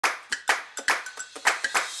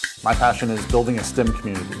My passion is building a STEM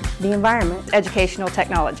community. The environment. Educational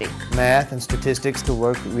technology. Math and statistics to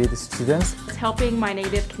work with students. Helping my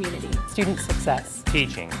native community. Student success.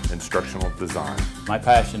 Teaching. Instructional design. My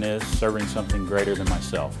passion is serving something greater than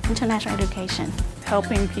myself. International education.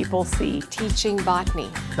 Helping people see. Teaching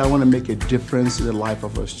botany. I want to make a difference in the life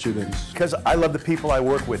of our students. Because I love the people I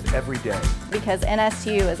work with every day. Because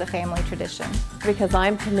NSU is a family tradition. Because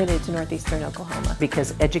I'm committed to Northeastern Oklahoma.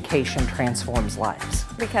 Because education transforms lives.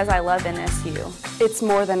 Because I love NSU. It's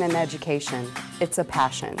more than an education, it's a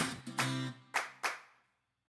passion.